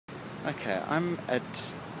Okay, I'm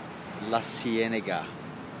at La Cienega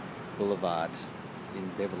Boulevard in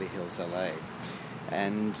Beverly Hills, LA.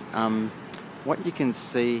 And what you can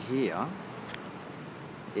see here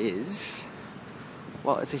is,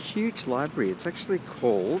 well, it's a huge library. It's actually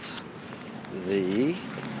called the, if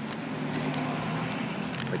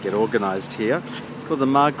I get organised here, it's called the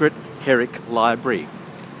Margaret Herrick Library.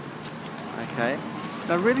 Okay,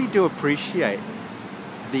 and I really do appreciate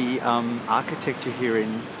the architecture here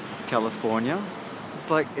in California. It's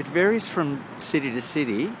like, it varies from city to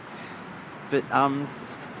city, but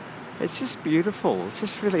it's just beautiful. It's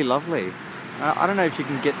just really lovely. I don't know if you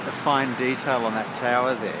can get the fine detail on that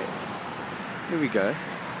tower there. Here we go.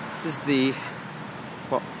 This is the,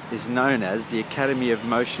 what is known as the Academy of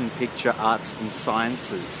Motion Picture Arts and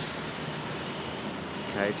Sciences.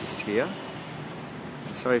 Okay, just here.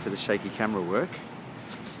 Sorry for the shaky camera work.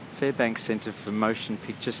 Fairbanks Centre for Motion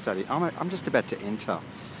Picture Study. I'm just about to enter.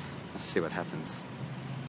 Let's see what happens.